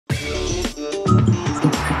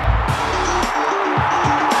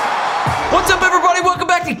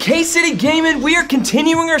KidCity Gaming, we are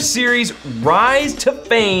continuing our series, Rise to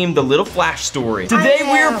Fame, the Little Flash story. Today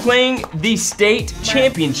we are playing the state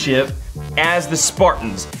championship as the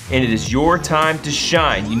Spartans, and it is your time to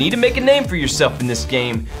shine. You need to make a name for yourself in this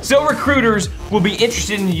game, so recruiters will be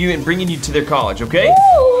interested in you and bringing you to their college, okay?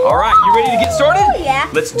 Ooh. All right, you ready to get started? Yeah.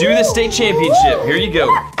 Let's do the state championship. Here you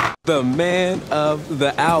go. The man of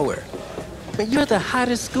the hour. You're the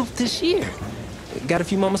hottest scoop this year. Got a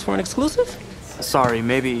few moments for an exclusive? Sorry,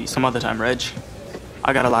 maybe some other time, Reg.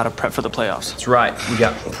 I got a lot of prep for the playoffs. That's right, we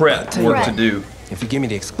got prep work to do. If you give me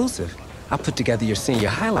the exclusive, I'll put together your senior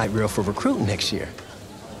highlight reel for recruiting next year.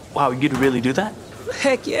 Wow, you'd really do that?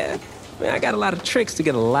 Heck yeah. Man, I got a lot of tricks to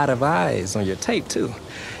get a lot of eyes on your tape, too.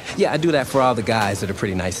 Yeah, I do that for all the guys that are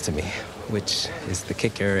pretty nice to me, which is the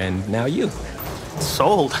kicker and now you.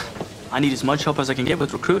 Sold. I need as much help as I can get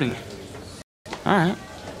with recruiting. All right,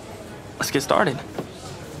 let's get started.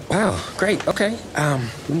 Wow, great, okay.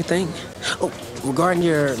 Let me think. Oh, regarding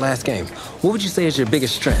your last game, what would you say is your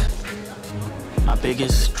biggest strength? My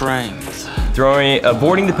biggest strength?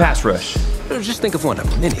 Boarding the pass rush. Just think of one of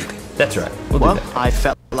them, anything. That's right, we'll do that. I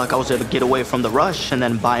felt like I was able to get away from the rush and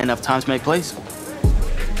then buy enough time to make plays.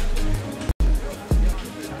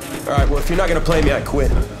 All right, well, if you're not gonna play me, I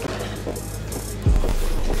quit.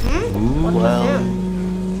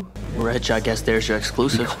 Well, Reg, I guess there's your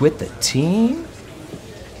exclusive. You quit the team?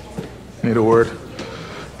 Need a word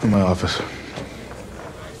in my office.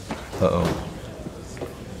 Uh-oh.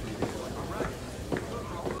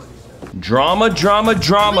 Drama, drama,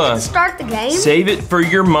 drama. We get to start the game. Save it for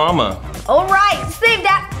your mama. All right, save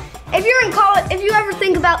that. If you're in college, if you ever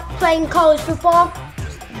think about playing college football,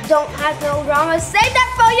 don't have no drama. Save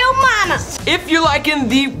that for your mama. If you're liking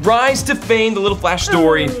the Rise to Fame, the Little Flash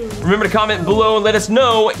story, remember to comment below and let us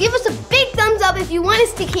know. Give us a big thumbs up if you want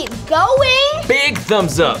us to keep going. Big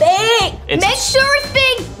thumbs up. Big. And make sure it's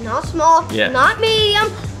big, not small, not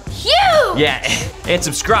medium, huge. Yeah, and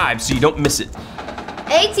subscribe so you don't miss it.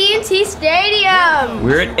 AT&T Stadium.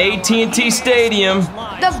 We're at AT&T Stadium.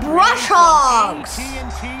 The Brush Hogs.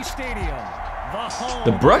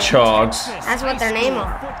 The Brush Hogs? That's what their name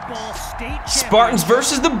are. Spartans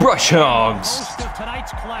versus the Brush Hogs.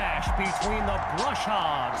 Tonight's clash between the Brush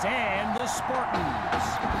Hogs and the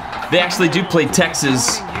Spartans. They actually do play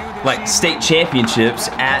Texas, like, state championships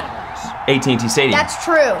at AT&T Stadium. That's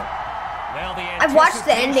true. I've watched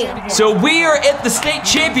the ending. So we are at the state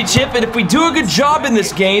championship, and if we do a good job in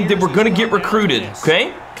this game, then we're gonna get recruited,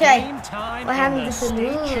 okay? Okay. What happens if we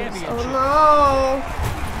lose? Oh no.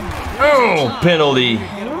 Oh, penalty.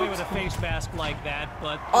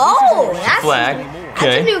 Oh, that's flag.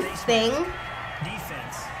 That's a new thing.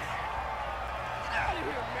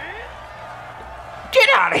 Get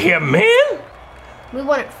out of here, man! We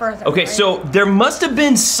want it further. Okay, so there must have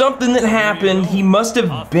been something that happened. He must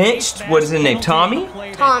have benched, what is his name, Tommy?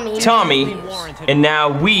 Tommy, and now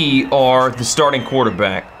we are the starting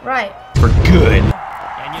quarterback. Right. For good.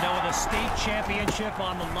 And you know, with a state championship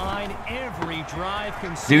on the line, every drive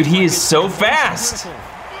can. Dude, he is so fast.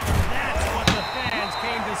 That's what the fans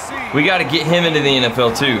came to see. We got to get him into the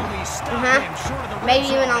NFL too. Maybe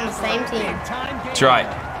even on the same team. That's right.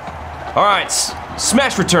 All right,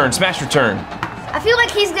 smash return, smash return. I feel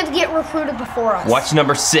like he's going to get recruited before us. Watch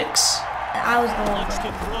number 6. I was going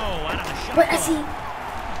to. Where is he?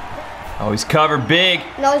 Oh, he's covered big.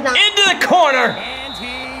 No, he's not. Into the corner. And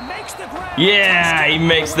he makes the grab. Yeah, he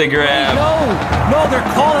makes the grab. No, they're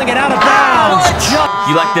calling it out of bounds.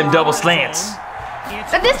 You like them double slants?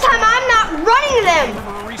 But this time I'm not running them.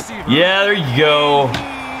 Yeah, there you go.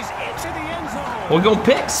 We're going to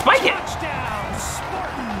pick. Spike it.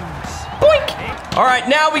 Boink. All right,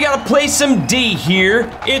 now we got to play some D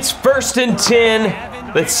here. It's 1st and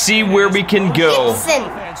 10. Let's see where we can go.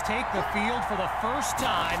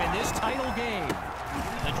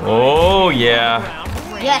 Oh, yeah.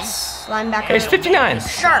 Yes, linebacker. It's 59.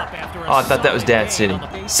 Sharp. Oh, I thought that was Dad City.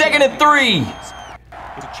 2nd and 3.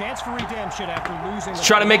 Let's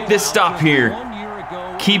try to make this stop here.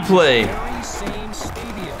 Key play.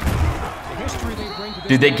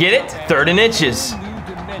 Did they get it? 3rd and inches.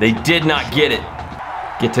 They did not get it.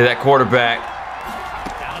 Get to that quarterback.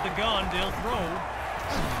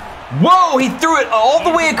 Whoa, he threw it all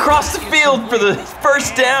the way across the field for the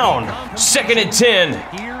 1st down. 2nd and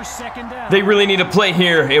 10. They really need a play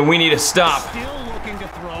here, and we need a stop.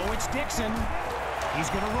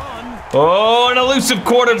 Oh, an elusive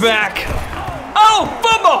quarterback. Oh,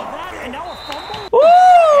 fumble! Woo!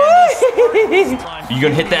 You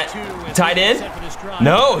gonna hit that tight end?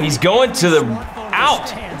 No, he's going to the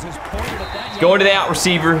out. Going to the out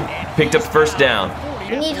receiver. Picked up 1st down.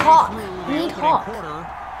 We need Hawk. We need Hawk.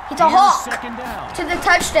 He's a hawk. To the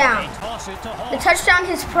touchdown. The touchdown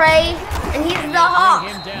is prey, and he's the hawk.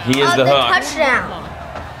 He is the hawk. Touchdown.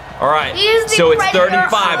 All right, so it's 3rd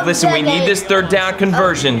and 5. Listen, we need this 3rd down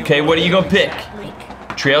conversion. Okay, what are you gonna pick?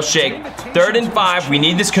 Trail shake. 3rd and 5. We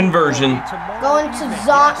need this conversion. Going to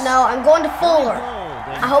no, I'm going to Fuller.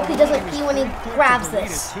 I hope he doesn't pee when he grabs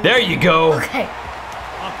this. There you go. Okay.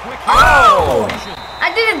 Oh!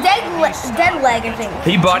 I did a dead leg, I think.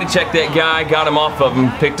 He body checked that guy, got him off of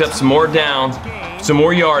him, picked up some more down, some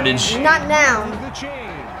more yardage. Not down.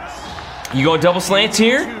 You going double slants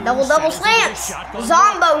here? Double slants.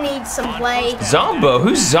 Zombo needs some play. Zombo?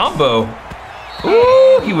 Who's Zombo?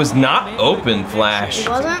 Ooh, he was not open, Flash. He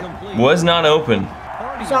wasn't? Was not open.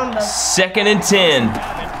 Zombo. 2nd and 10.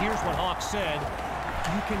 Here's what Hawk said.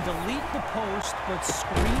 You can delete the post, but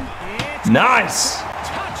screen it. Nice.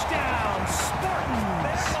 Touchdown,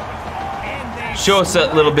 Spartans. And they Show us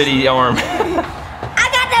that little bitty arm. I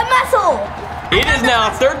got that muscle. It is now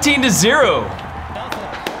 13-0.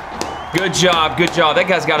 Good job, good job. That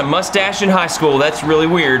guy's got a mustache in high school. That's really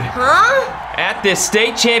weird. Huh? At this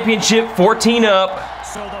state championship, 14 up.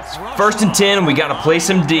 1st and 10, we gotta play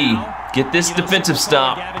some D. Get this defensive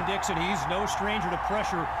stop. Gavin Dixon, he's no stranger to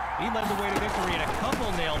pressure. He led the way to victory in a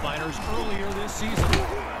couple nail-biters earlier this season.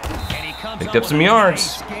 And he comes Picked up some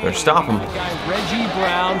yards. Better stop him. Reggie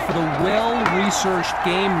Brown for the well-researched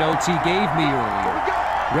game notes he gave me earlier.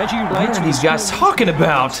 Reggie What are these guys talking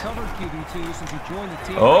about?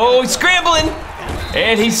 Oh, he's scrambling.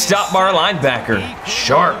 And he's stopped by our linebacker.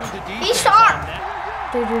 Sharp. He's sharp.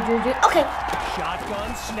 Okay.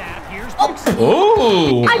 Shotgun snap. Here's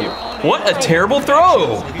Oh, what a terrible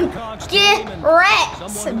throw. Get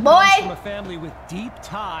wrecked, boy. From a family with deep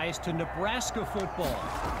ties to Nebraska football.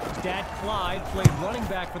 Dad Clyde played running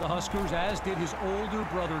back for the Huskers, as did his older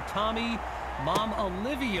brother Tommy. Mom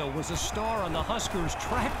Olivia was a star on the Huskers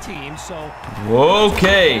track team, so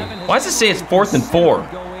Okay. Why does it say it's 4th and 4?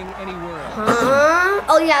 going anywhere else.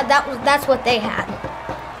 Oh yeah, that's what they had.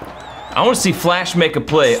 I want to see Flash make a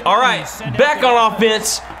play. All right, back on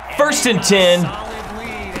offense. 1st and 10. Solid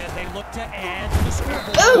lead as they look to add to the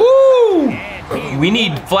scoreboard. Woo! We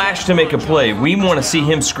need Flash to make a play. We want to see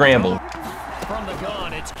him scramble. From the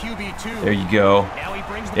gun, it's QB2. There you go. Now he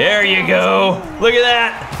brings the There you go. Look at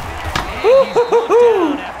that.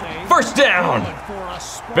 First down.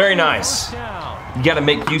 Very nice. You got to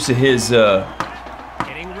make use of his.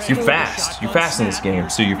 You're fast. You're fast in this game.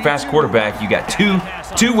 So you're fast quarterback. You got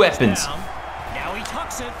two weapons. Now he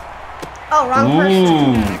tucks it. Oh, wrong person.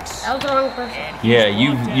 Ooh. That was the wrong person. Yeah,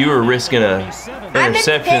 you were risking a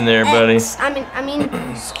interception there, buddy. I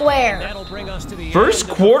mean square. That'll bring us to the First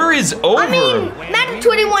quarter is over. I mean, Madden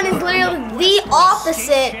 21 is literally the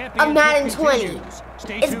opposite of Madden 20.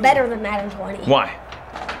 It's better than Madden 20. Why?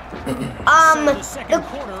 The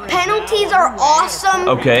penalties are awesome.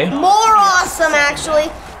 Okay. More awesome, actually,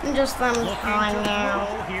 than just them calling now.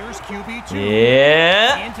 Here's QB2.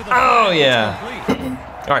 Yeah. Oh, yeah.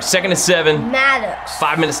 All right, 2nd and 7. Maddox.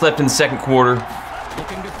 5 minutes left in the 2nd quarter.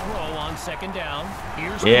 Looking to throw on 2nd down.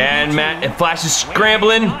 Here's Yeah, and QB2. Matt Flash is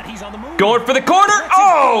scrambling. He's on the move. Going for the corner.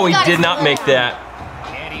 Oh, he did not make that.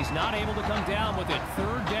 And he's not able to come down with it.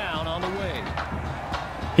 3rd down on the way.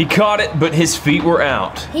 He caught it, but his feet were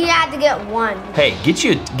out. He had to get one. Hey, get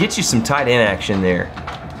you some tight end action there.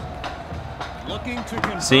 Looking to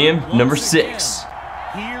convert See him? once Number again. 6.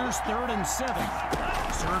 Here's 3rd and 7.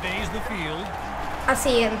 Surveys the field. I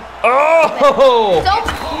see him. Oh! Don't.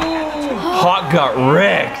 Hawk got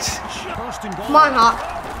wrecked. First and goal. Come on, Hawk.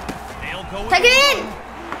 They'll go Take it in.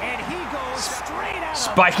 And he goes straight out.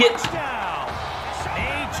 Spike it. Touchdown.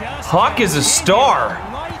 They just Hawk is a star.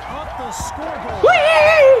 right up the scoreboard.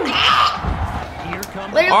 Here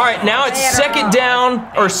comes All right, now it's 2nd down,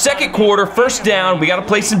 or 2nd quarter, 1st down. We got to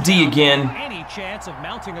play some D again. any chance of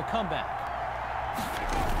mounting a comeback.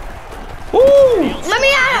 Woo! Let me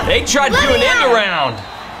out. They tried to Let do an me end out. around,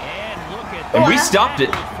 And look at and we What? stopped it.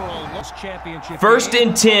 for a lost championship 1st game.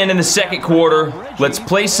 and 10 in the 2nd quarter. Let's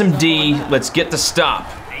play some D. Let's get the stop.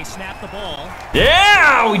 They snap the ball.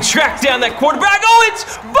 Yeah, we tracked down that quarterback. Oh, it's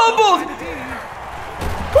fumbled.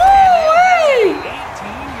 Woo-wee!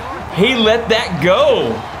 18-yard He let that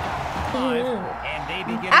go. and they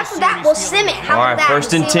begin After the that, series we'll stealing sim it. the How All about right, that?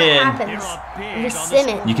 1st and See what 10. happens. They're up big We on sim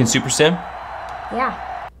the it. You can super sim? Yeah.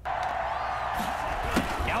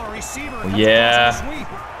 Now a receiver Yeah. comes off the sweep.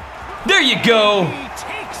 There you go. He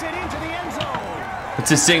takes it into the end zone. It's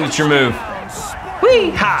his signature move.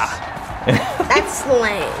 Whee ha! That's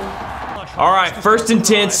slang. All right, 1st and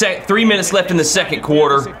 10, 3 minutes left in the 2nd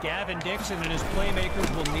quarter. Gavin Dixon and his playmakers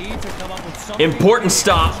will need to come up with something. Important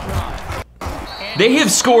stop. They have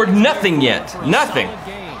scored nothing yet. Nothing.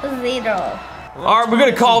 0. All right, we're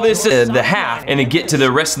gonna call this the half and then get to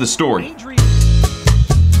the rest of the story.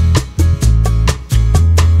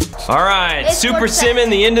 All right, It's Super 4-7. Simmon,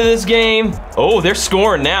 the end of this game. Oh, they're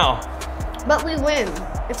scoring now. But we win.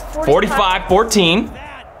 It's 45-14.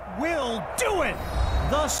 That will do it.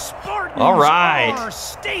 The Spartans All right. are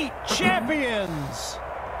state champions.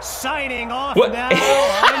 Signing off What? now,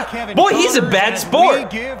 I'm Kevin Boy, he's a Connors bad as sport. we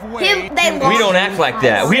give way They to We don't act like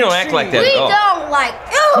that. We don't act like that We at all. don't like.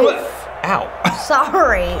 Oof. Ow.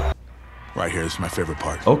 Sorry. Right here, this is my favorite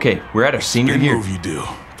part. Okay, we're at our senior Big year. move you do.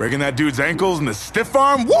 Breaking that dude's ankles and the stiff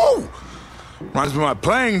arm, woo! Reminds me of my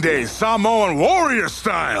playing days, Samoan warrior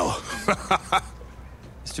style.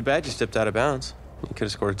 It's too bad you stepped out of bounds. You could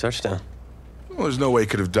have scored a touchdown. Well, there's no way he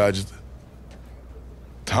could have dodged.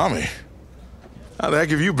 Tommy, how the heck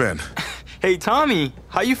have you been? Hey, Tommy,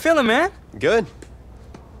 how you feeling, man? Good.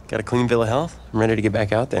 Got a clean bill of health. I'm ready to get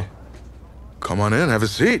back out there. Come on in, have a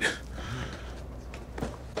seat.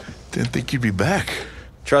 Didn't think you'd be back.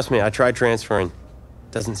 Trust me, I tried transferring.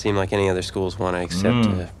 Doesn't seem like any other schools want to accept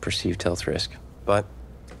a perceived health risk. But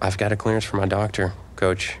I've got a clearance from my doctor,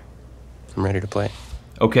 Coach. I'm ready to play.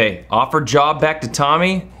 Okay, offer job back to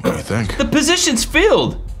Tommy. What do you think? The position's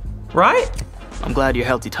filled, right? I'm glad you're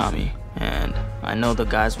healthy, Tommy. And I know the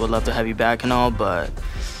guys would love to have you back and all, but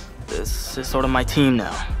this is sort of my team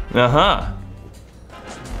now. Uh-huh.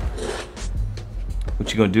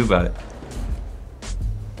 What you gonna do about it?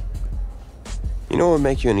 You know what would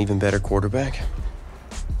make you an even better quarterback?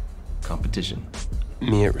 Competition.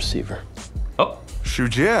 Me at receiver. Oh,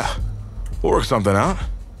 Shoot, yeah. We'll work something out.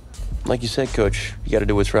 Like you said, Coach, you got to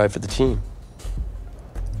do what's right for the team.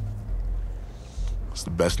 It's the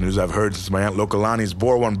best news I've heard since my Aunt Lokalani's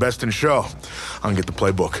Boar won Best in Show. I'm gonna get the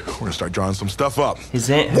playbook. We're gonna start drawing some stuff up. his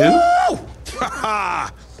aunt who? Woo!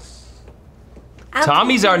 Ha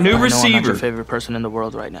Tommy's our new I know I'm not your receiver. favorite person in the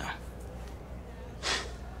world right now.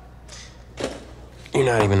 You're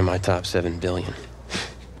not even in my top 7 billion.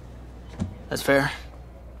 That's fair.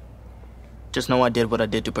 Just know I did what I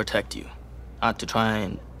did to protect you, not to try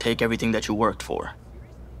and take everything that you worked for.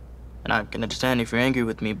 And I can understand if you're angry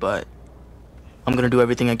with me, but I'm gonna do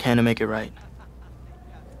everything I can to make it right.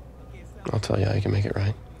 I'll tell you how you can make it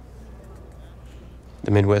right.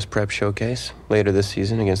 The Midwest Prep Showcase, later this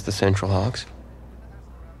season against the Central Hawks.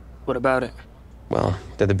 What about it? Well,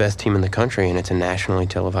 they're the best team in the country, and it's a nationally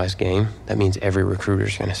televised game. That means every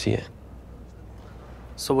recruiter's gonna see it.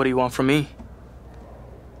 So what do you want from me?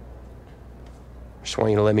 Just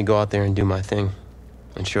want you to let me go out there and do my thing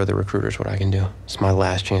and show the recruiters what I can do. It's my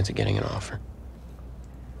last chance at getting an offer.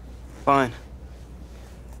 Fine.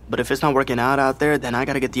 But if it's not working out there, then I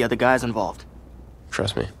gotta get the other guys involved.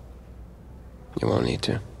 Trust me. You won't need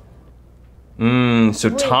to. So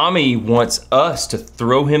Tommy wants us to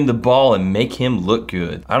throw him the ball and make him look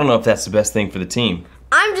good. I don't know if that's the best thing for the team.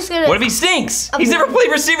 I'm just gonna. What if he stinks? He's never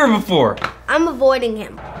played receiver before. I'm avoiding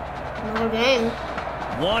him. No game.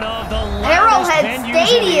 One of the Arrowhead loudest venues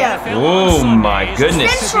Stadium. in the NFL Oh, on my Sundays.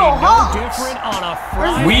 goodness. This Central will be no Hawks. different on a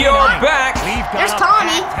Friday We are night. back. We've got There's a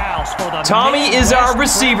Tommy. packed house for the Tommy is our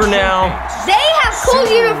Midwest receiver Prep now. Showcase. They have cool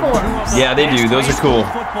uniforms. Yeah, they do. Those are cool.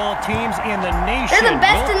 Football teams in the nation. They're the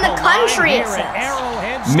best in the will country, collide it here at says.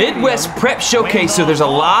 Arrowhead Midwest Stadium Prep Showcase, so when there's a the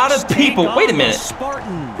lot Hawks of people. take Wait a on minute. the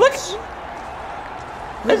Spartans. Look,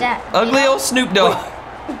 Look at that. ugly old Snoop Dogg.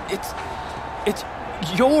 It's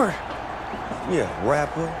your. Yeah,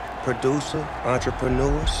 rapper, producer,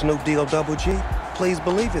 entrepreneur, Snoop D-O-double-G. Please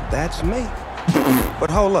believe it, that's me. But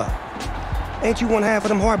hold up. Ain't you one half of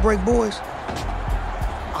them Heartbreak Boys?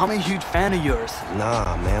 I'm a huge fan of yours.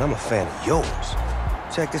 Nah, man, I'm a fan of yours.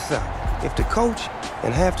 Check this out. If the coach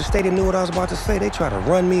and half the stadium knew what I was about to say, they try to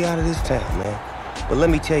run me out of this town, man. But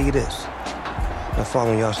let me tell you this. I've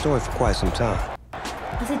followed y'all story for quite some time.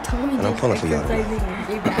 Is it Tommy? And I'm pulling for y'all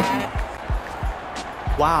tonight.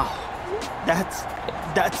 Wow.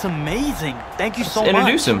 That's amazing. Thank you so much.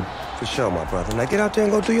 Introduce him. For sure, my brother. Now get out there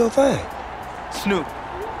and go do your thing. Snoop,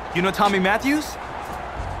 you know Tommy Matthews?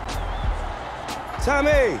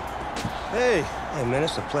 Tommy! Hey. Hey, man,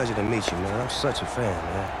 it's a pleasure to meet you, man. I'm such a fan,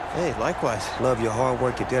 man. Hey, likewise. Love your hard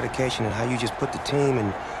work, your dedication, and how you just put the team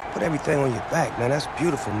and put everything on your back, man. That's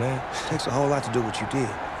beautiful, man. Takes a whole lot to do what you did.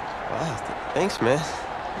 Wow, thanks, man.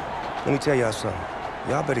 Let me tell y'all something.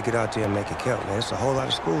 Y'all better get out there and make it count, man. There's a whole lot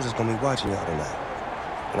of schools that's gonna be watching y'all tonight.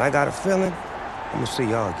 And I got a feeling I'm gonna see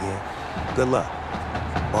y'all again. Good luck.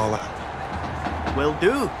 Ball out. Will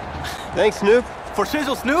do. Thanks, Snoop. For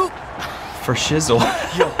Shizzle Snoop? For shizzle.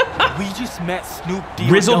 Yo, we just met Snoop D.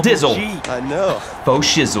 Rizzle dizzle. I know. Faux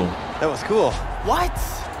shizzle. That was cool. What?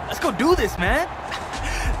 Let's go do this, man.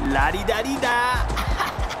 La-di-da-di-da.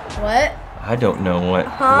 What? I don't know what.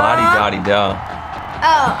 La-di-da-di-da.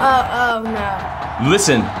 Oh, no.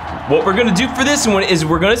 Listen, what we're gonna do for this one is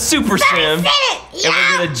we're gonna super sim. Yeah. And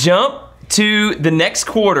we're gonna jump to the next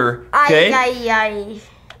quarter, okay?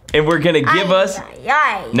 And we're gonna give us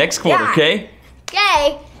next quarter, okay?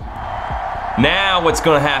 Okay. Now what's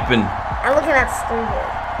gonna happen? I'm looking at the scoreboard.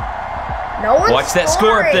 No one's Watch that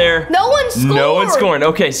score up there. No one's scoring. No one's scoring.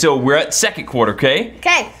 Okay, so we're at second quarter, okay?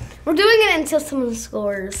 Okay. We're doing it until someone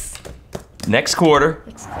scores. Next quarter.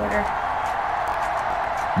 Next quarter.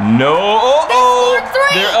 No. Oh,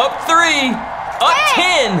 They they're up 3. Up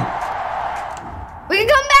 10. We can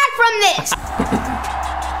come back from this.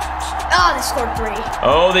 Oh, they scored 3.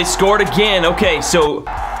 Oh, they scored again. Okay, so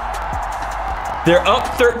they're up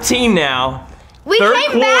 13 now. We Third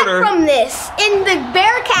came quarter. back from this in the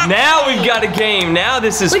Bearcats Now game. we've got a game. Now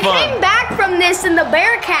this is fun. We came back from this in the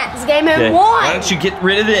Bearcats game and Okay, won. why don't you get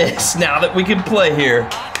rid of this now that we can play here?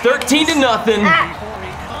 13-0.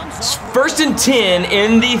 First and 10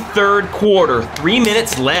 in the third quarter. 3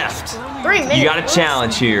 minutes left. 3 minutes. You got a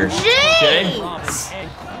challenge here. Okay? Jeez.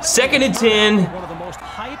 Second and 10. One of the most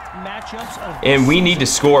hyped matchups of And we need to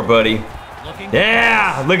score, buddy.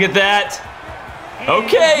 Yeah, look at that.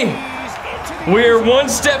 Okay. We're one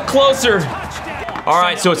step closer. All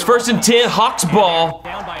right, so it's first and 10, Hawks ball.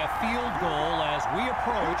 down by a field goal as we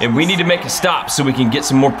approach. And we need to make a stop so we can get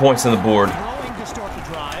some more points on the board. Throwing to start the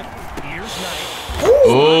drive. Here's Knight.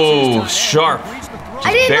 Oh, sharp.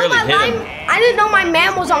 I didn't know barely hit him. I didn't know my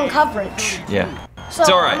man was on coverage. Yeah. So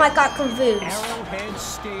It's all right. I got confused. Arrowhead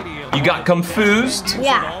Stadium. You got confused?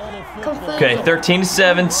 Yeah. Confused. Okay,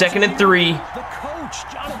 13-7, second and 3. The coach,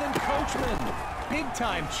 Jonathan Coachman. Big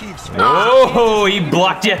time Chiefs fan. Oh, he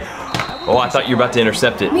blocked you. Oh, I thought you were about to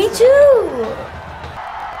intercept it. Me too.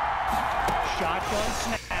 Shotgun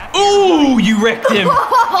snap. Ooh, you wrecked him.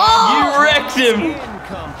 You wrecked him.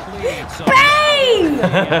 Incomplete. So Bang!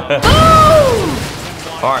 Boom!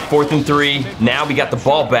 All right, 4th and 3. Now we got the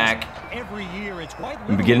ball back. every year it's quite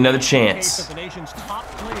And we get another literally the chance. case of the nation's top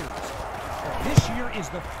players. This year is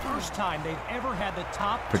the first time they've ever had the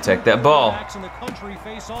top Protect 2 that ball. quarterbacks in the country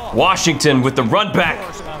face off. Washington with the run back. Of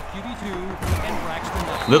course, about QB2 and Braxton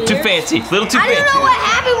Knight. Little too fancy. Little too I don't know fancy. what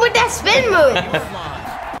happened with that spin move.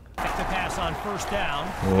 Back to pass on first down.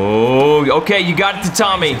 Oh, okay, you got it to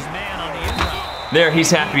Tommy. His man on the end route. There,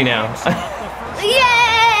 he's happy now.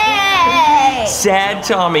 Yay! Sad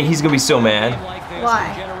Tommy, he's gonna be so mad. Like this Why?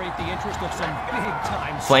 can generate the interest of some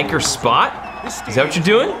big-time Flanker scores. spot? This Is that what you're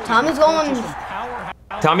doing? Tommy's going.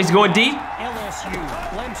 powerhouse Tommy's going deep? LSU,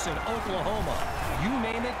 Clemson, Oklahoma. You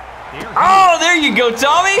name it, they're Oh, there you go,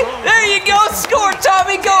 Tommy. There you go. Score,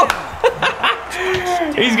 Tommy, go.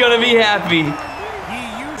 He's gonna be happy. He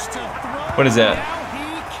used to throw. What is that? Now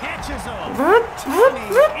he catches them. Whoop, whoop,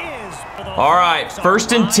 whoop. All right,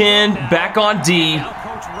 first and 10, back on D.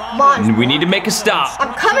 Come on. And we need to make a stop.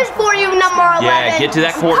 I'm coming for you, number 11. Yeah, get to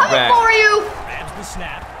that quarterback. I'm coming for you. Grabs the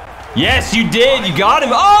snap. Yes, you did. You got him.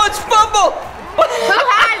 Oh, it's fumble. Who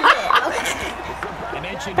has I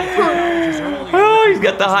mentioned the challenges earlier. Oh, he's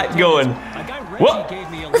got the hype going. A guy Reggie Whoa. gave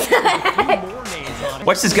me a list with a few more names on it.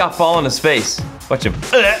 Watch this guy fall on his face. Watch him.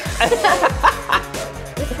 This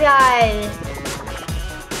guy.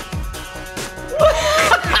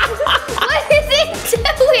 What is he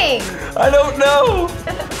doing? I don't know.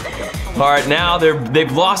 All right, now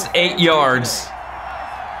they've lost 8 yards.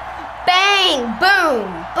 Bang, boom,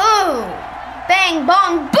 boom. Bang,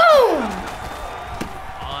 bong, boom.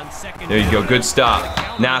 On second There you go. down. Good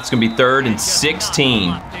stop. Now it's gonna be 3rd and 16.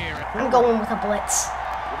 I'm going with a blitz.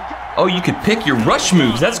 Oh, you could pick your rush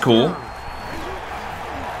moves. That's cool.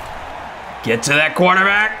 Get to that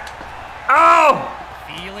quarterback. Oh!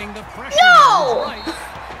 Feeling the pressure. No!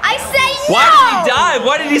 I say no! Why did he dive?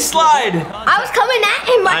 Why did he slide? I was coming at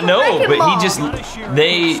him like I know, a wrecking but ball. he just,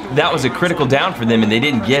 that was a critical down for them and they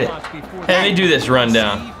didn't get it. Hey, let me do this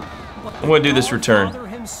rundown. I'm gonna do this return. Father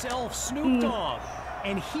himself, Snoop Dogg,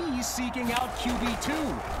 and he's seeking out QB2.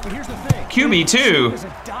 But here's the thing. QB2? Is a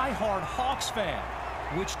diehard Hawks fan,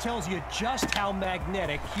 which tells you just how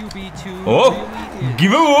magnetic QB2 Oh, really is.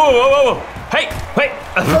 give whoa. Hey.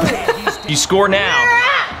 You score now.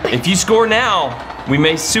 If you score now, we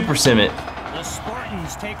may super sim it. The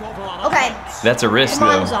Spartans take over on Okay. offense. That's a risk Come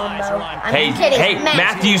on, though. Zombo. I'm Hey, kidding.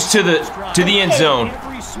 Matthews to the end zone.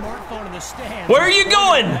 Every smartphone in the stands. Where are you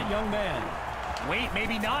going? That young man. Wait,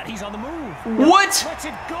 maybe not. He's on the move. What? Lets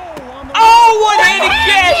it go on the Oh, one-handed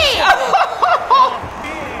catch!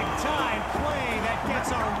 big time play that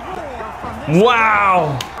gets a roar from this.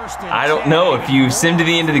 Wow. First and I don't 10. know if you sim to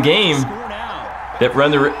the end of the game. Score now. That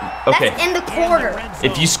run the. Okay. That's in the quarter.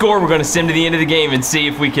 If you score, we're gonna sim to the end of the game and see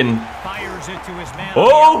if we can Fires Fires it to his man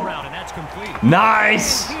Oh! on the out route, and that's complete.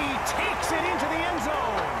 Nice. And he takes it into the end zone.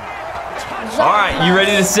 All right, you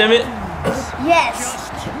ready to sim it? Yes.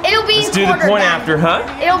 It'll be Let's do the quarter point down. after,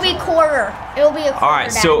 huh? It'll be quarter. It'll be a quarter. All right,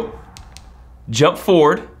 down. so jump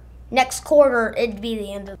forward. Next quarter, it'd be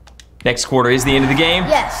the end of. Next quarter is the end of the game.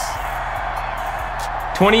 Yes.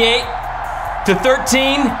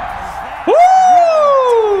 28-13.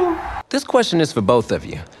 Woo! This question is for both of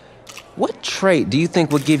you. What trait do you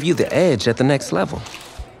think will give you the edge at the next level?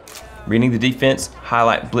 Reading the defense,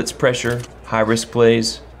 highlight blitz pressure, high risk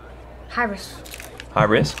plays. High risk. High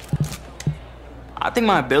risk? I think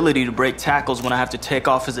my ability to break tackles when I have to take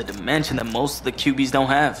off is a dimension that most of the QBs don't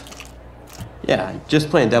have. Yeah, just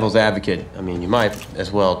playing devil's advocate. I mean, you might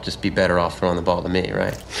as well just be better off throwing the ball to me,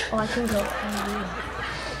 right? Oh, I can go.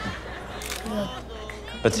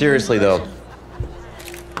 But seriously, though,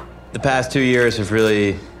 the past 2 years have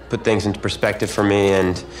really put things into perspective for me,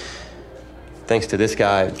 and thanks to this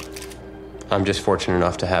guy, I'm just fortunate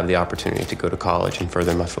enough to have the opportunity to go to college and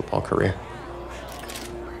further my football career.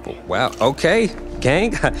 Well, okay,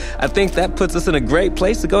 gang. I think that puts us in a great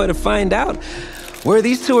place to go ahead and find out where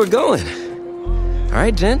these two are going. All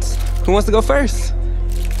right, gents, who wants to go first?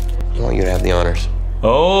 I want you to have the honors.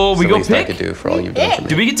 Oh, we It's the go least I pick? could do for all you've done for me.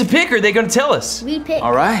 Do we get to pick or are they gonna tell us? We pick.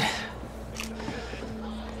 All right.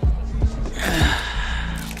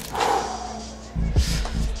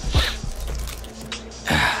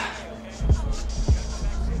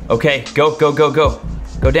 Okay, go, go, go, go.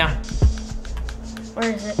 Go down.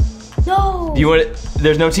 Where is it? No. Do you want it?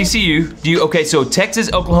 There's no TCU. Do you, okay, so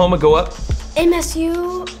Texas, Oklahoma go up.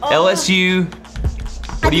 MSU. LSU.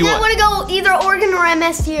 What do you I want? want to go either Oregon or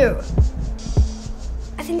MSU.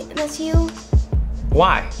 I think MSU.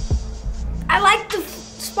 Why? I like the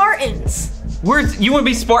Spartans. You want to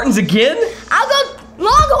be Spartans again? I'll go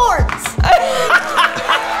Longhorns.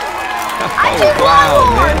 I choose wow,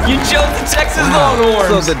 Longhorns. You chose the Texas Longhorns.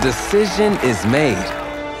 So the decision is made.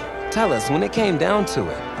 Tell us, when it came down to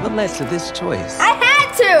it, what led to this choice? I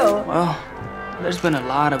had to. Well, there's been a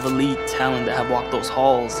lot of elite talent that have walked those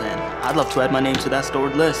halls, and I'd love to add my name to that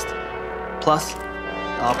storied list. Plus,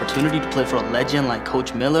 the opportunity to play for a legend like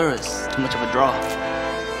Coach Miller is too much of a draw.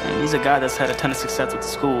 And he's a guy that's had a ton of success with the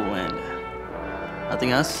school, and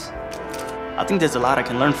nothing else. I think there's a lot I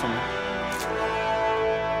can learn from him.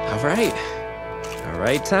 All right. All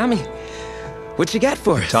right, Tommy. What you got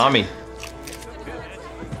for us? Tommy.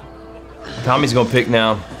 Tommy's gonna pick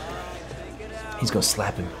now. He's gonna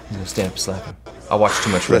slap him. He's gonna stand up and slap him. I watch too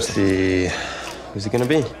much Let's wrestling. see. Who's it gonna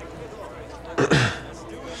be?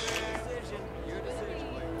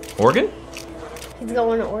 Oregon? He's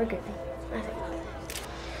going to Oregon. I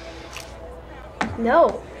think.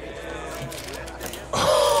 No.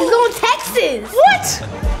 He's going Texas. What?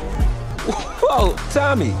 Whoa,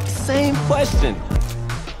 Tommy, same question.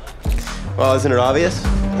 Well, isn't it obvious?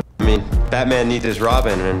 I mean, Batman needs his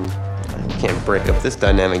Robin, and you can't break up this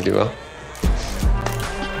dynamic duo.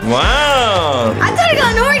 Wow. I could have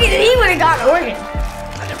gone Oregon and he would have gone Oregon.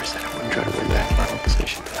 I never said I wouldn't try to win back my own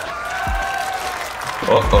position.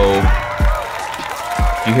 Uh-oh.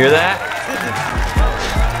 You hear that?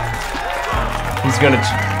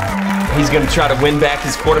 He's gonna try to win back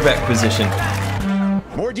his quarterback position.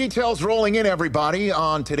 More details rolling in, everybody,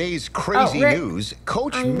 on today's crazy news.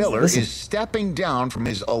 Coach Miller is stepping down from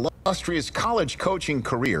his illustrious college coaching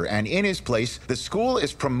career, and in his place, the school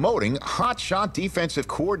is promoting hotshot defensive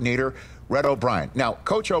coordinator Red O'Brien. Now,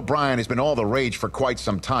 Coach O'Brien has been all the rage for quite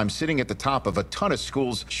some time, sitting at the top of a ton of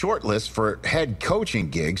schools' shortlists for head coaching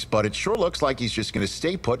gigs, but it sure looks like he's just going to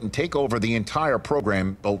stay put and take over the entire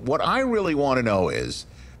program. But what I really want to know is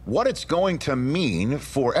what it's going to mean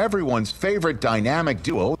for everyone's favorite dynamic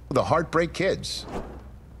duo, the Heartbreak Kids.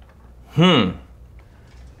 I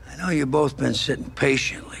know you've both been sitting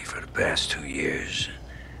patiently for the past 2 years,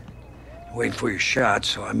 waiting for your shot,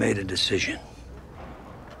 so I made a decision.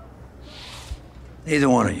 Neither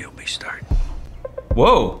one of you will be starting.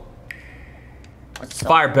 Whoa.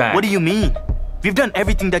 Fire back. What do you mean? We've done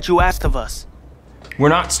everything that you asked of us.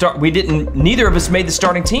 Neither of us made the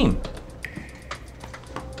starting team.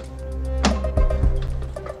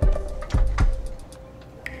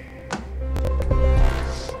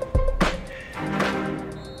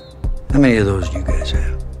 How many of those do you guys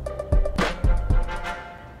have?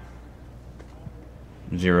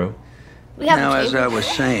 0. We have Now, a as team. I was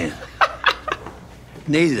saying,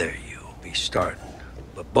 neither of you will be starting,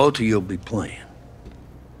 but both of you will be playing.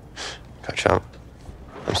 Coach,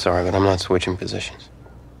 I'm sorry, but I'm not switching positions.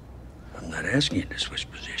 I'm not asking you to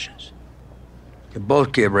switch positions. You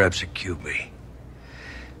both get reps at QB.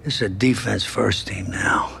 This is a defense-first team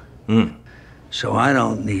now. So I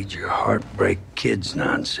don't need your heartbreak kids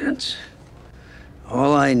nonsense.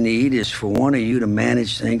 All I need is for one of you to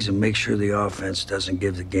manage things and make sure the offense doesn't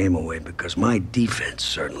give the game away, because my defense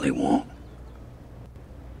certainly won't.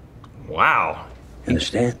 Wow.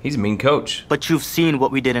 Understand? He's a mean coach. But you've seen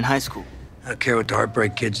what we did in high school. I don't care what the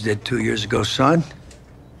heartbreak kids did 2 years ago, son.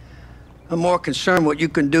 I'm more concerned what you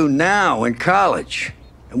can do now in college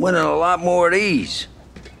and winning a lot more at ease.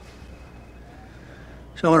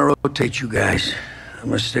 So I'm gonna rotate you guys. I'm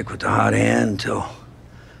gonna stick with the hot hand until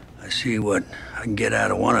I see what I can get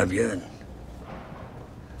out of one of you. And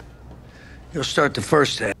you'll start the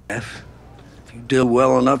first half. If you do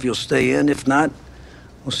well enough, you'll stay in. If not,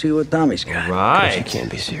 we'll see what Tommy's got. Right. You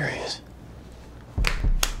can't be serious.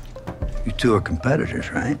 You two are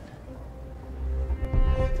competitors, right?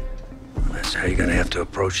 Well, that's how you're gonna have to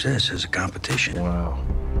approach this, as a competition. Wow.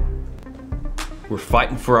 We're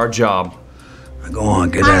fighting for our job. Now go on,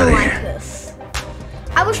 get I out don't of like here. this.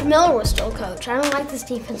 I wish Miller was still coach. I don't like this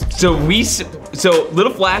defense. So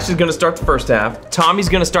Little Flash is gonna start the first half. Tommy's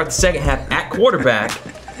gonna start the second half at quarterback,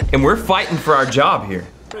 and we're fighting for our job here.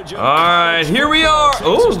 All right, here we are.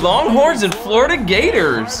 Oh, Longhorns and Florida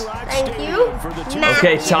Gators. Thank you.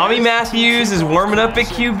 Okay, Tommy Matthews is warming up at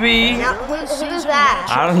QB. Now, who's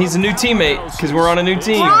that? He's a new teammate, because we're on a new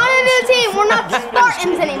team. We're on a new team. We're not the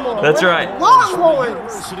Spartans anymore. That's We're right.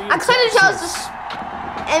 Longhorns. I could have chose the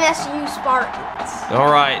MSU Spartans.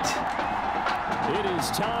 All right.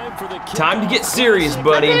 Time to get serious,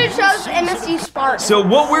 buddy. I could have chose MSU Spartans. So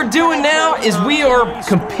what we're doing now is we are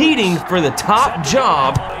competing for the top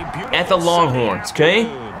job at the Longhorns, okay?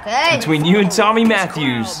 Okay. Between you and Tommy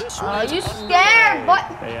Matthews. Oh, you scared, but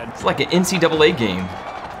It's like an NCAA game.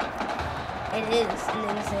 it is.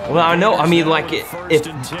 Well, I know. I mean, like, if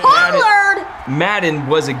Pollard! Madden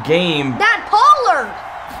was a game. That Pollard!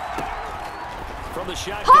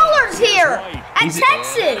 Pollard's here at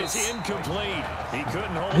Texas.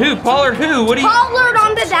 Who? Pollard who? What do you... Pollard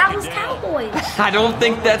on the Dallas Cowboys. I don't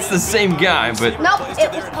think that's the same guy, but... Nope,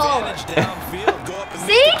 it was Pollard.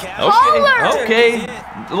 See? Pollard! Okay.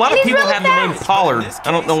 A lot of He's people really have the name fast. Pollard.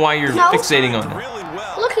 I don't know why you're No. fixating on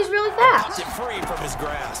that. Look, he's really fast.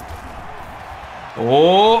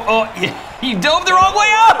 Yeah, he dove the wrong way.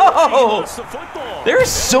 Oh! There are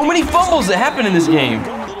so many fumbles that happen in this game.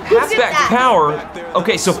 Halfback power.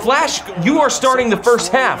 Okay, so Flash, you are starting the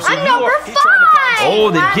first half. So I'm number 5.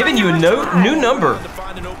 Oh, they've given you a new number.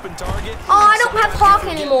 Oh, I don't have talk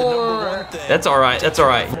anymore. That's all right. That's all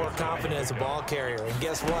right. More confident as a ball carrier. And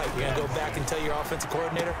guess what? You're going to go back and tell your offensive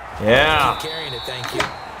coordinator? Yeah. Keep carrying it, thank you.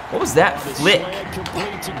 What was that flick?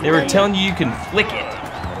 They were telling you can flick it.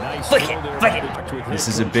 Flick it, flick it. This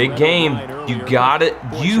is a big game. You got it.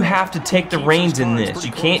 You have to take the reins in this.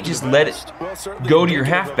 You can't just let it go to your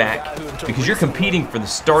halfback because you're competing for the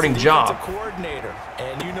starting job.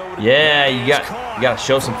 Yeah, you got to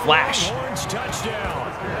show some flash.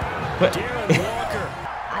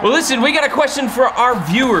 Well, listen, we got a question for our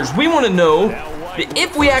viewers. We want to know that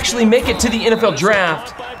if we actually make it to the NFL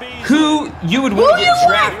draft, who you would want to get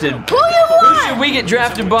drafted? Who should we get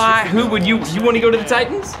drafted by? Who would you want to go to the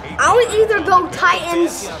Titans? I would either go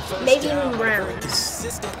Titans, maybe even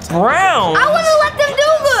Browns. Browns? I want to let them do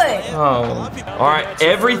good. Oh, all right.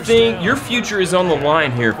 Everything, your future is on the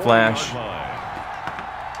line here, Flash.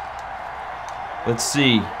 Let's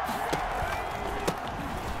see.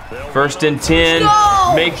 First and 10.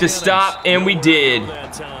 Go! Make the stop, and we did.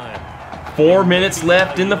 4 minutes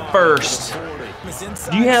left in the first.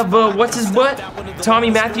 Do you have, what's his butt? Tommy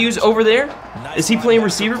Matthews over there? Is he playing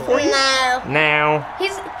receiver for you? No. No.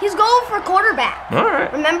 He's going for quarterback. All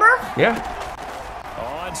right. Remember? Yeah.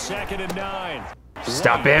 On 2nd and 9.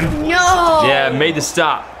 Stop him. No. Yeah, made the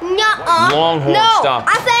stop. Nuh-uh. Longhorn no. stop.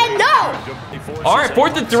 I said no. All right,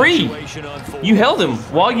 4th and 3. You held him.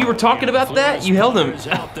 While you were talking about that, you held him.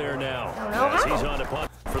 Out there now. I don't know how. He's on to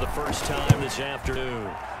punt for the first time this afternoon.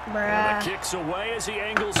 Bruh. The kicks away as he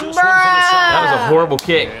angles this one for the Bruh. side. That was a horrible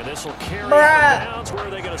kick. And this will carry Bruh. downs. Where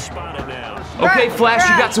are they going to spot him now? Okay, Flash,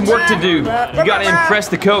 you got some work to do. You got to impress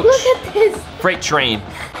the coach. Look at this. Freight train.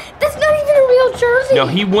 That's not even a real jersey. No,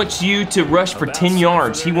 he wants you to rush for 10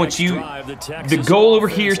 yards. He wants you, the goal over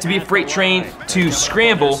here is to be a freight train, to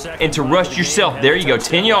scramble, and to rush yourself. There you go,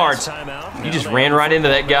 10 yards. You just ran right into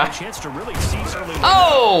that guy.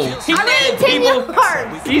 Oh, he's I ran dead, 10 people.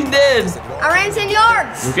 yards. He's dead. I ran 10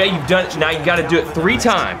 yards. Okay, you've done it. Now you got to do it 3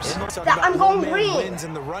 times. I'm going green.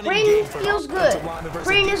 Green feels good.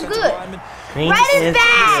 Green is good. Green Red is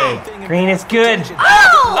bad. good. Green is good.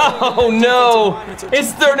 Oh! Oh no!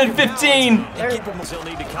 It's 3rd and 15.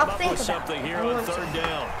 I'll think about it.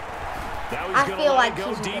 I feel like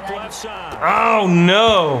he's deep left side. Oh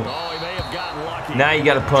no! Now you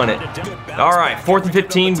got to punt it. All right, 4th and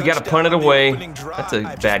 15. We got to punt it away. That's a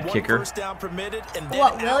bad kicker.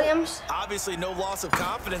 What, Williams? Obviously, no loss of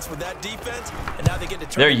confidence with that defense, and now they get to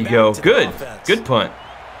turn there you go. Good. Good punt.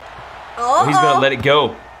 Oh, he's gonna let it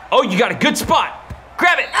go. Oh, you got a good spot.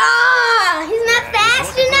 Grab it. Ah, he's not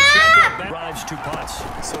fast enough. Drives 2 punts.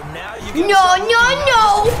 So now you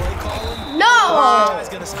No.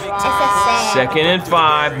 Second and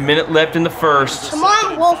 5. Minute left in the first. Come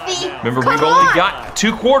on, Wolfie. Remember, we've only got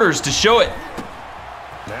 2 quarters to show it.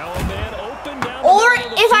 Or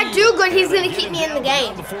if I do good, he's gonna keep me in the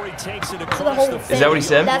game. For the whole thing. Is that what he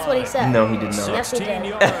said? That's what he said. No, he did not. Yes, he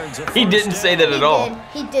did. He didn't say that at all.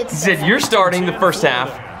 He did. He said you're starting the first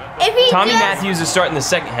half. If he Tommy just, Matthews is starting the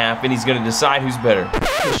second half, and he's going to decide who's better.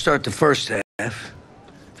 You'll start the first half. If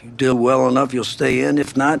you do well enough, you'll stay in.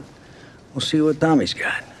 If not, we'll see what Tommy's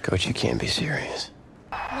got. Coach, you can't be serious.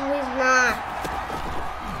 No, he's not.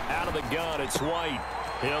 Out of the gun, it's White.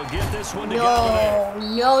 He'll get this one No.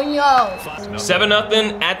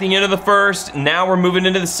 7-0 at the end of the first. Now we're moving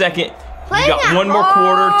into the second. Play You got that one more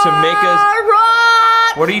quarter to make us.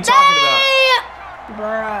 Rock What are you talking about?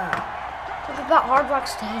 Bruh. Talk about Hard Rock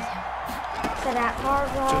Stadium. For that Hard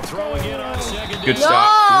Rock Stadium. Good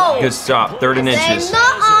stop. Good stop. 3rd and inches. Sir.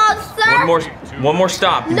 One more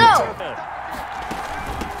stop. No.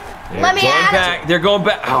 Let me Going back. They're going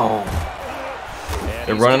back. Oh.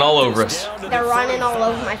 They're running all over us. They're running all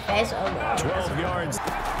over my face. Oh, no. 12 yards.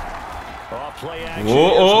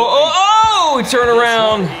 Oh, turn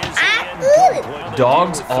around.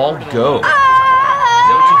 Dogs all go. Is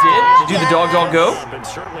that what you did? Did you do the dogs all go?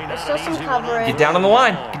 There's still some coverage. Get down on the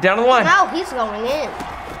line. Get down on the line. No, he's going in.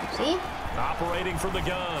 See? Operating from the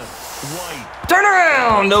gun. White. Turn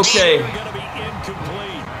around. Okay. Gonna be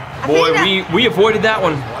incomplete. Boy, we avoided that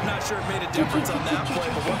one. I'm not sure it made a difference on that play,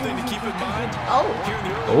 but one thing to keep in mind.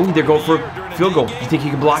 Oh, they're going for a field goal. You think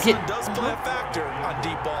you can block it? Does play a factor on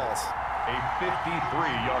deep balls. A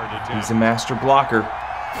 53-yard attempt. He's a master blocker.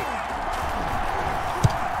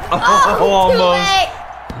 Oh, almost.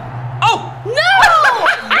 Oh! No!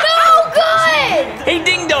 No good! Hey,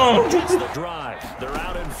 ding dong! Drive. They're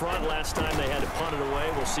out in front. Last time they had to punt it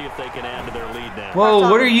away. We'll see if they can add to their lead now. Whoa,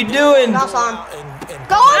 what are you doing? That's on.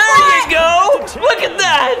 Go There you go! Look at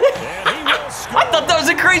that! I thought that was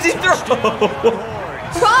a crazy throw!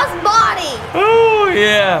 Cross body! Oh,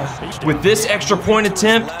 yeah. With this extra point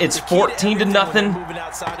attempt, it's 14-0.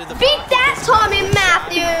 Beat that, Tommy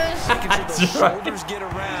Matthews! That's right.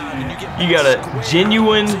 You got a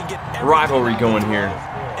genuine rivalry going here.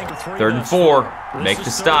 3rd and 4. Make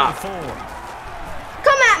the stop.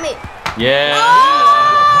 Come at me! Yeah. Oh!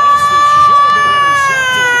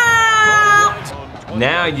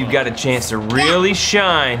 Now you've got a chance to really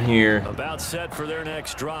shine here. About set for their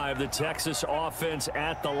next drive, the Texas offense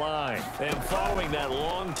at the line. And following that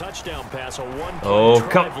long touchdown pass, a one-point Oh,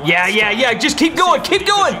 come. Yeah. Just keep going. Keep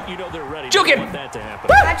going. Juke him.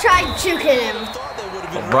 I tried juking him.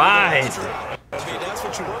 All right.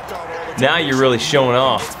 Now you're really showing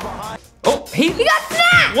off. Oh, he got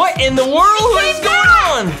snapped! What in the world? What is going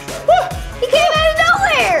on? He came out of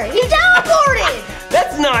nowhere! He teleported!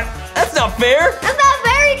 That's not fair. That's not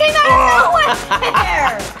fair! He came out of nowhere!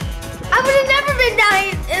 I would have never been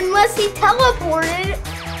down unless he teleported.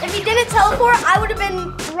 If he didn't teleport, I would have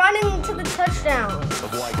been running to the touchdown.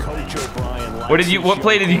 What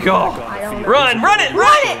play did you call? I don't know. Run it!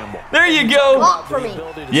 There you go. Block for me.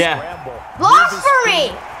 Yeah. Block for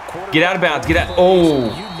me! Get out of bounds. Get out. Oh.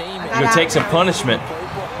 You're gonna take some punishment.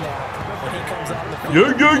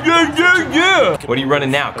 Yeah. What are you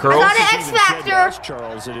running now? Curls? I got an X Factor.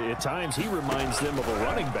 Charles, at times he reminds them of a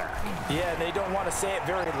running back. Yeah, they don't want to say it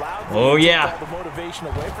very loudly. Oh, yeah. The motivation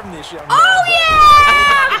away from this young man. Oh,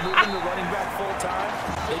 yeah! Moving the running back full time,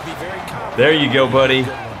 they'd be very confident. There you go, buddy.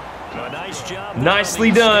 A nice job.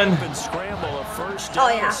 Nicely done. Oh,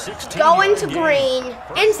 yeah. Going to green,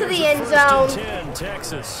 into the end zone. 10,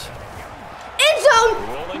 Texas. End zone!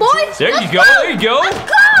 Boys, There you go. There you go. Let's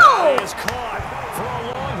go! Is caught for a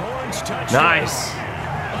Longhorns touchdown. Nice.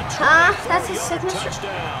 That's his signature.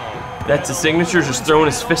 That's his signature, just throwing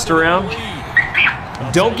his fist around.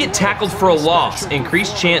 Don't get tackled for a loss.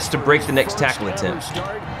 Increased chance to break the next tackle attempt.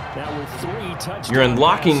 You're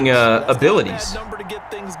unlocking abilities.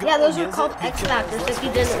 Yeah, those are called X Factors if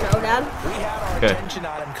you didn't know that. Okay.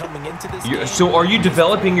 So are you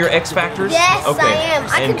developing your X Factors? Yes, okay.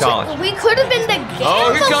 I am. In college. We could have been the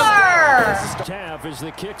gambler.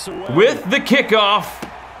 With the kickoff.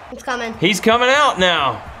 It's coming. He's coming out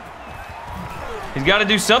now. He's got to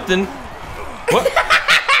do something. What?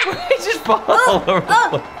 He just fall all over the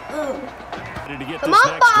place. Come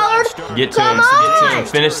on, Ballard. Get to him. Get to him.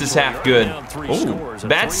 Finish this half good. Oh,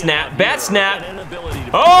 bad snap. Bad snap.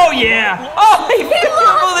 Oh, yeah. Oh, he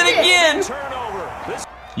fumbled it again.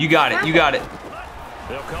 You got it. You got it.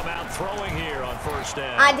 They'll come out throwing here on first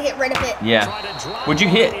down. I had to get rid of it. Yeah. What'd you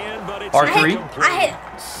hit? R3? I hit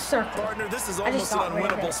circle. This is I just almost got an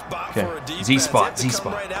rid of unwinnable it. spot Okay. for a defense. Z-spot, They have to Z-spot.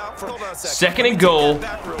 come right out for- Hold on a second. Second and goal.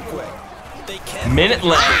 Back real quick. They can't- Minute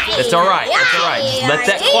left. That's all right. That's all right. Just let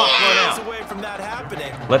that clock run out. away from that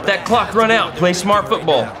happening. Let that clock run out. Play smart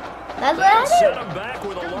football. That's what I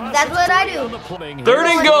do. That's what I do. Third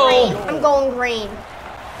and goal. I'm going green.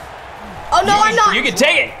 Oh, no, I'm not. You can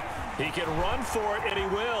take it. He can run for it, and he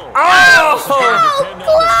will. Oh!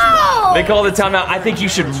 Close. They call the timeout. I think you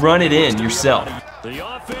should run it in yourself. The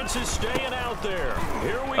offense is staying out there.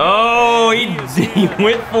 Here we Oh, he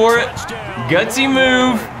went for it. Gutsy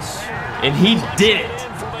move. And he did it. I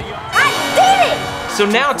did it. So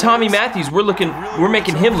now Tommy Matthews, we're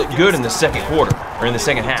making him look good in the second quarter, or in the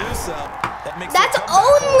second half. That's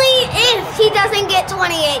only if he doesn't get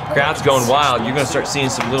 28 points. Crowd's going wild. You're gonna start seeing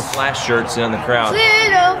some little flash shirts in the crowd.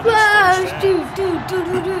 Little flash, do,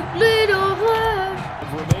 little flash.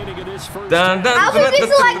 Dun, dun, I hope you get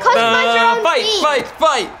to like customize your own fight, team.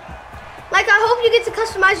 fight. Like I hope you get to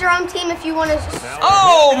customize your own team if you want to.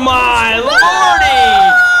 Oh my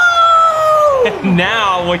lordy!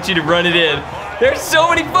 Now I want you to run it in. There's so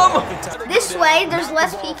many fumbles. This way, there's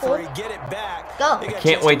less people. Go. I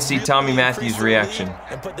can't wait to see Tommy Matthews' reaction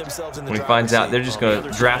when he finds out they're just going to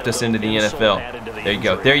draft us into the NFL. There you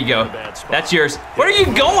go. There you go. That's yours. Where are you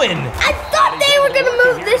going? I thought they were going to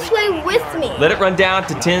move this way with me. Let it run down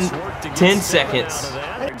to 10 seconds.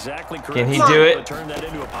 Can he do it?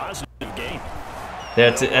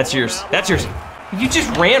 That's it. That's yours. That's yours. You just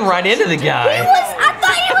ran right into the guy. I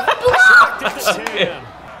thought he was blocked.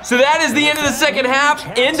 So that is the end of the second half,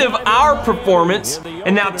 end of our performance,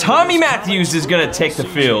 and now Tommy Matthews is gonna take the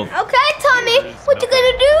field. Okay, Tommy, what you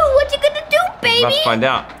gonna do? What you gonna do, baby? About to find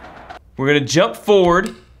out. We're gonna jump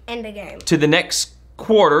forward End the game. to the next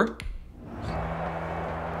quarter,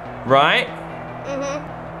 right?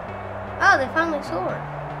 Oh, they finally scored.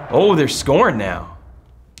 Oh, they're scoring now.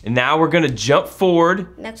 And now we're gonna jump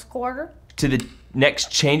forward Next quarter. to the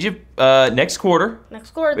next change of, next quarter.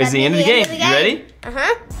 Next quarter. Is the end of the game. You ready?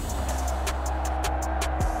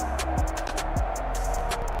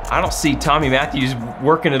 I don't see Tommy Matthews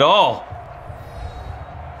working at all.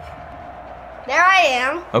 There I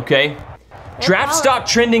am. Okay. Draft stock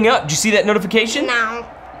trending up. Did you see that notification? No.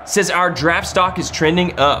 Says our draft stock is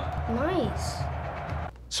trending up. Nice.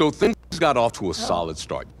 So things got off to a solid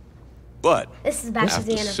start. But This is back to the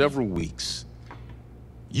after end of several weeks,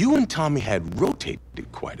 you and Tommy had rotated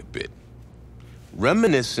quite a bit.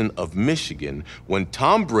 Reminiscent of Michigan when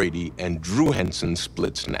Tom Brady and Drew Henson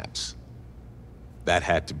split snaps. That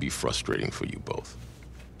had to be frustrating for you both.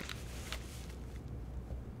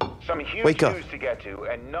 Some huge Wake up. news to get to,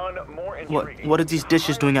 and none more What are these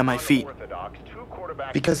dishes doing at my feet?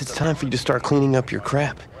 Because it's time for you to start cleaning up your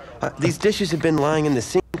crap. These dishes have been lying in the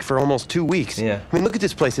sink for almost 2 weeks. Yeah. I mean, look at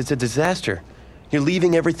this place. It's a disaster. You're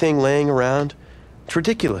leaving everything laying around. It's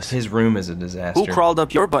ridiculous. His room is a disaster. Who crawled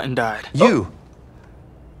up your butt and died? You.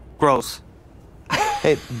 Gross.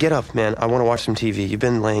 Hey, get up, man. I want to watch some TV. You've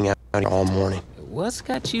been laying out all morning. What's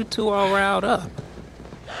got you two all riled up?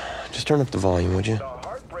 Just turn up the volume, would you? The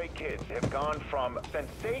Heartbreak Kids have gone from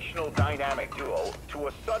sensational dynamic duo to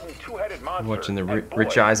a sudden two-headed monster. Watching the and boy,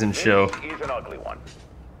 Rich Eisen show. this is an ugly one.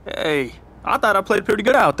 Hey, I thought I played pretty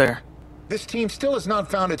good out there. This team still has not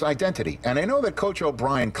found its identity, and I know that Coach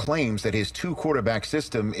O'Brien claims that his two-quarterback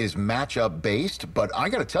system is matchup-based, but I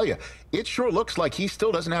gotta tell you, it sure looks like he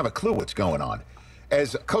still doesn't have a clue what's going on.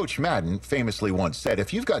 As Coach Madden famously once said,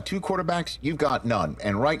 if you've got two quarterbacks, you've got none.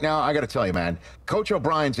 And right now, I gotta tell you, man, Coach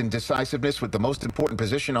O'Brien's indecisiveness with the most important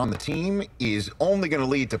position on the team is only gonna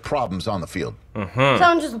lead to problems on the field.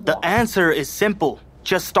 The answer is simple.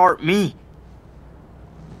 Just start me.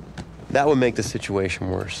 That would make the situation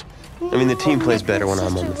worse. I mean, the team plays better when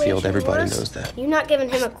I'm on the field. Everybody knows that. You're not giving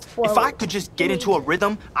him a quote. If I could just get into a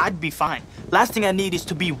rhythm, I'd be fine. Last thing I need is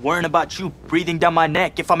to be worrying about you breathing down my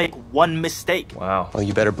neck if I make one mistake. Wow. Well,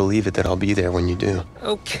 you better believe it that I'll be there when you do.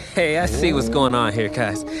 Okay, I see what's going on here,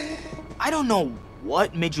 guys. I don't know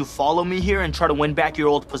what made you follow me here and try to win back your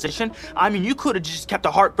old position. I mean, you could have just kept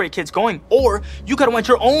the Heartbreak Kids going, or you could have went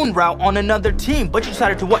your own route on another team, but you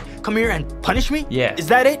decided to what? Come here and punish me? Yeah. Is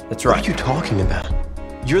that it? That's right. What are you talking about?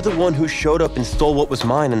 You're the one who showed up and stole what was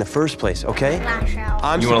mine in the first place, okay? Lash out.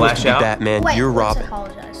 I'm You wanna supposed to lash be out? Batman. Wait, You're let's Robin.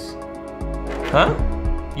 apologize. Huh?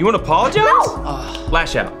 You want to apologize? No.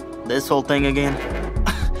 Lash out. This whole thing again?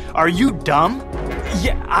 Are you dumb?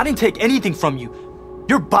 Yeah, I didn't take anything from you.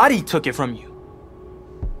 Your body took it from you.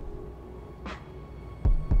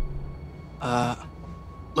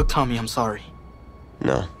 Look, Tommy, I'm sorry.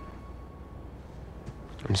 No.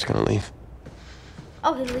 I'm just gonna leave.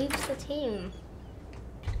 Oh, he leaves the team.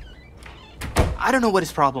 I don't know what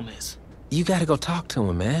his problem is. You gotta go talk to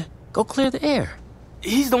him, man. Go clear the air.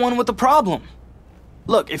 He's the one with the problem.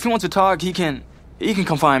 Look, if he wants to talk, he can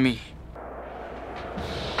come find me.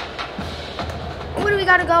 Who do we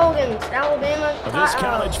gotta go against? Alabama? This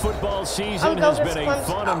college football season has been a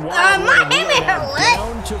fun and wild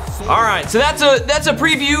All right, so that's a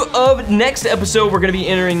preview of next episode. We're gonna be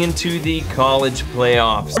entering into the college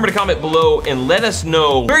playoffs. Remember to comment below and let us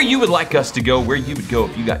know where you would like us to go, where you would go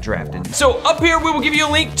if you got drafted. So up here, we will give you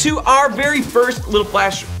a link to our very first Little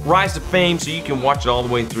Flash Rise to Fame so you can watch it all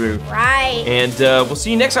the way through. Right. And we'll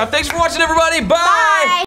see you next time. Thanks for watching, everybody. Bye.